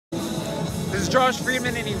This is Josh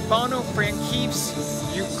Friedman in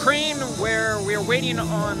Ivano-Frankivsk, Ukraine, where we are waiting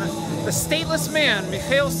on the stateless man,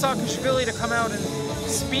 Mikheil Saakashvili, to come out and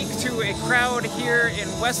speak to a crowd here in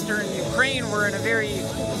western Ukraine. We're in a very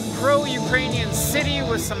pro-Ukrainian city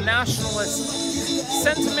with some nationalist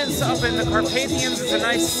sentiments up in the Carpathians. It's a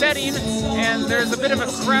nice setting, and there's a bit of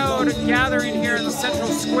a crowd gathering here in the central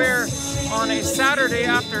square on a Saturday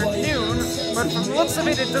afternoon, but from the looks of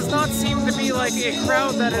it, it does not seem to be like a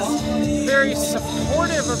crowd that is very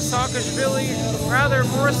supportive of Saakashvili, rather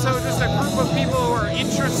more so just a group of people who are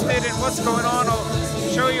interested in what's going on. I'll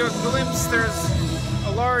show you a glimpse. There's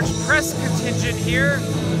a large press contingent here,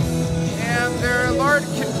 and there are a large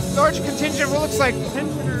contingent of what looks like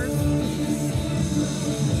pensioners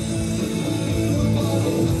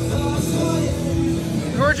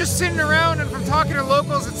who are just sitting around, and from talking to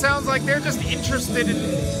locals, it sounds like they're just interested in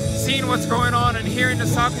seeing what's going on and hearing the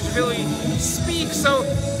Saakashvili speak. So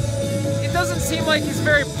it doesn't seem like he's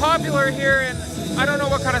very popular here, and I don't know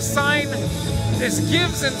what kind of sign this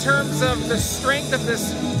gives in terms of the strength of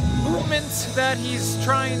this movement that he's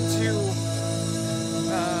trying to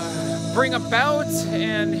bring about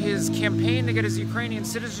and his campaign to get his Ukrainian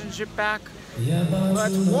citizenship back.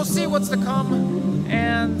 But we'll see what's to come,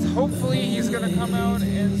 and hopefully he's going to come out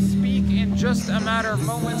and speak in just a matter of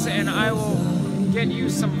moments, and I will get you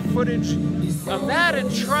some footage of that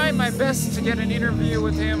and try my best to get an interview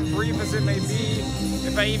with him, brief as it may be,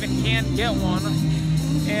 if I even can get one,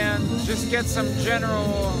 and just get some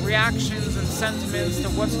general reactions and sentiments to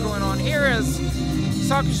what's going on here, as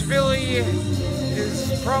Saakashvili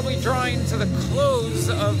is probably drawing to the close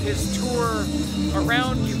of his tour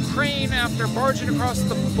around Ukraine after barging across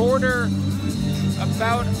the border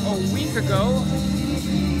about a week ago.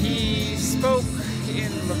 He spoke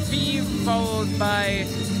in Lviv, followed by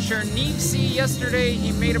Chernivtsi yesterday.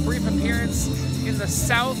 He made a brief appearance in the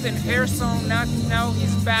south in Kherson. Now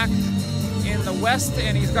he's back in the west,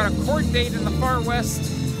 and he's got a court date in the far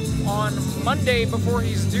west on Monday before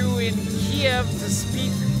he's due in Kiev to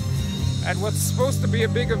speak at what's supposed to be a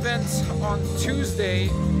big event on Tuesday.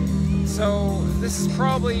 So this is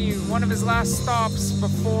probably one of his last stops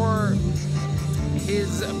before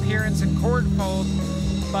his appearance in court, followed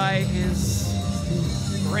by his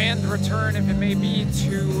grand return, if it may be,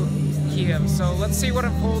 to Kiev. So let's see what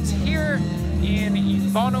unfolds here in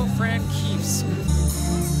Ivano-Frankivsk.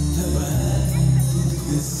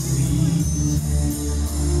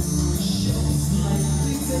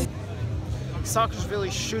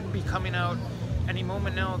 Saakashvili should be coming out any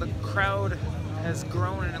moment now. The crowd has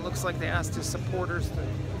grown, and it looks like they asked his supporters to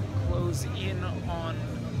close in on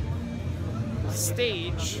the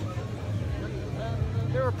stage.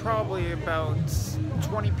 There were probably about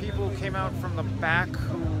 20 people who came out from the back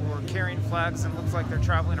who were carrying flags, and looks like they're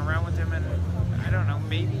traveling around with him, and I don't know,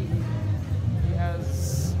 maybe he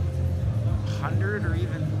has 100 or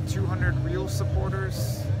even 200 real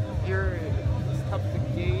supporters here. It's tough to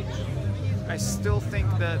gauge. I still think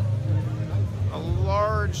that a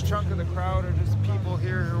large chunk of the crowd are just people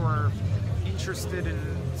here who are interested in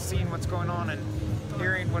seeing what's going on and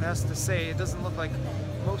hearing what has to say. It doesn't look like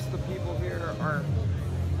most of the people here are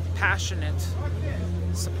passionate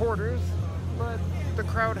supporters, but the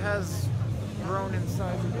crowd has grown in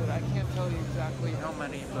size a bit. I can't tell you exactly how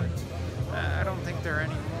many, but I don't think there are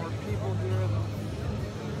any more people here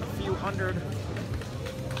than a few hundred.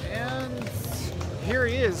 And here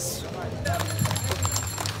he is.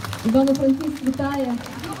 Івано-Франківськ вітає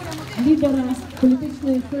лідера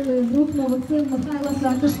політичної сили «Рух нових сил» Михайла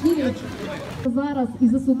Саакашвілі. Зараз і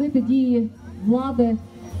засудити дії влади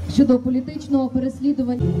щодо політичного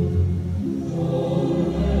переслідування.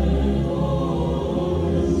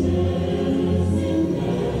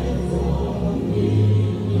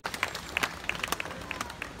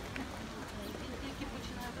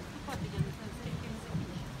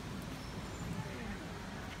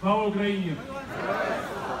 Слава Україні!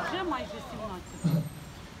 Вже майже 17.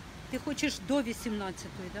 Ти хочеш до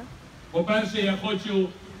 18-ї, так? По-перше, я хочу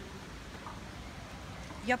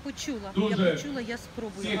Я почула, я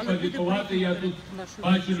спробую. всіх Але подякувати. Я тут нашу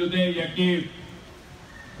бачу людей, які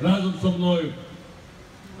разом зі мною,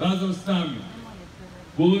 разом з нами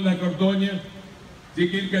були на кордоні ці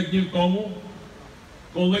кілька днів тому,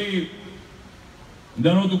 коли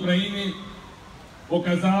народ України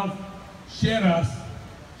показав ще раз,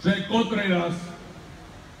 вже котрий раз,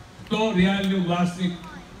 хто реальний власник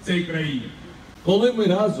цієї країни. Коли ми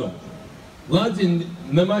разом, владі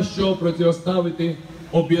нема що протиставити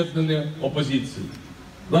об'єднаній опозиції.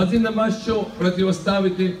 Владі нема що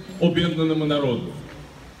протиставити об'єднаному народу.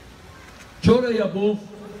 Вчора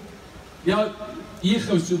я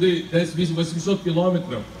їхав сюди десь 800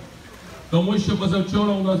 кілометрів Тому що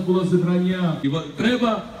позавчора у нас було зібрання. І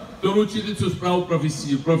треба доручити цю справу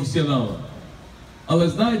професіоналам. Але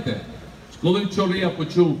знаєте, коли вчора я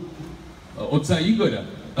почув отця Ігоря,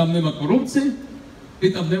 там нема корупції і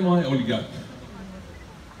там немає олігархів.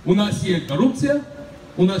 У нас є корупція,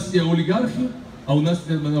 у нас є олігархи, а у нас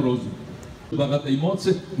немає розуму. Багато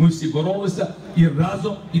емоцій, ми всі боролися і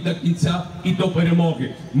разом, і до кінця, і до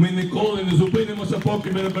перемоги. Ми ніколи не зупинимося,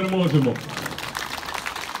 поки ми не переможемо.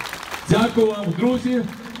 Дякую вам, друзі,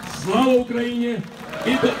 слава Україні,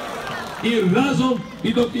 і разом,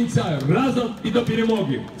 і до кінця, разом, і до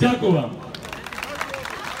перемоги. Дякую вам.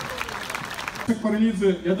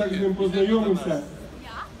 Паралідзе, я так з ним познайомився.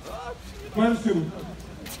 Першим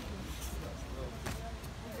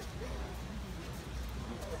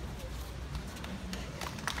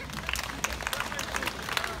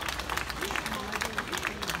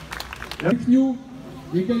брехню,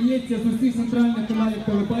 яка лється з усіх центральних каналів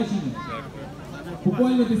телебачення.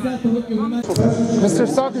 Буквально 10 і 11. Mr.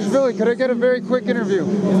 Saakashvili, could I get a very quick interview?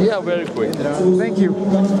 Yeah, very quick. Thank you.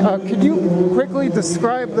 Could you quickly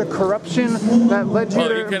describe the corruption that led you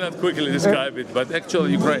Well, you cannot quickly describe it, but actually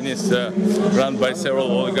Ukraine is run by several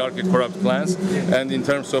oligarchic corrupt clans, and in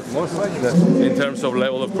terms of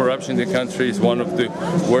level of corruption, the country is one of the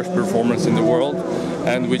worst performers in the world,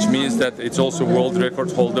 and which means that it's also world record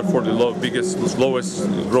holder for the lowest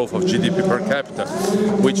growth of GDP per capita,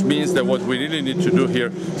 which means that what we really need to do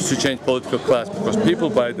here is to change political class, because people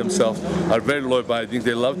by themselves are very law-abiding.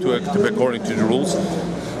 They love to act according to the rules.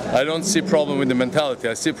 I don't see problem with the mentality.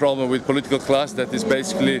 I see problem with political class that is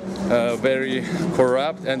basically very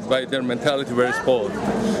corrupt and by their mentality very spoiled.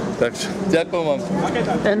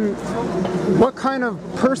 And what kind of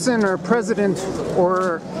person or president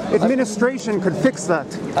or administration could fix that?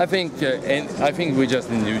 I think we just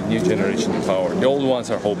need new generation in power. The old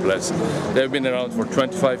ones are hopeless. They've been around for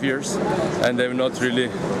 25 years and they've not really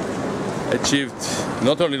achieved,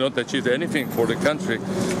 not only not achieved anything for the country,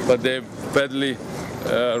 but they've badly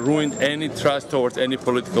ruined any trust towards any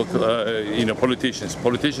political, politicians.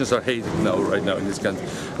 Politicians are hated right now in this country,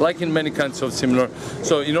 like in many countries of similar.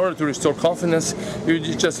 So in order to restore confidence, you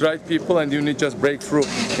just right people and you need just break through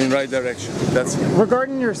in right direction. That's it.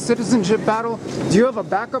 Regarding your citizenship battle, do you have a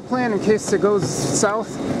backup plan in case it goes south?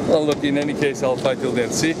 Well, look, in any case, I'll fight till the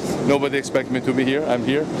end. See, nobody expects me to be here. I'm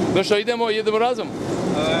here. No, що їдемо разом.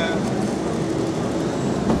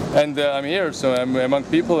 And I'm here, so I'm among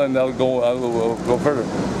people, and I'll go further.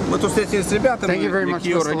 Ми тут встретились з ребятами,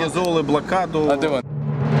 які організовували блокаду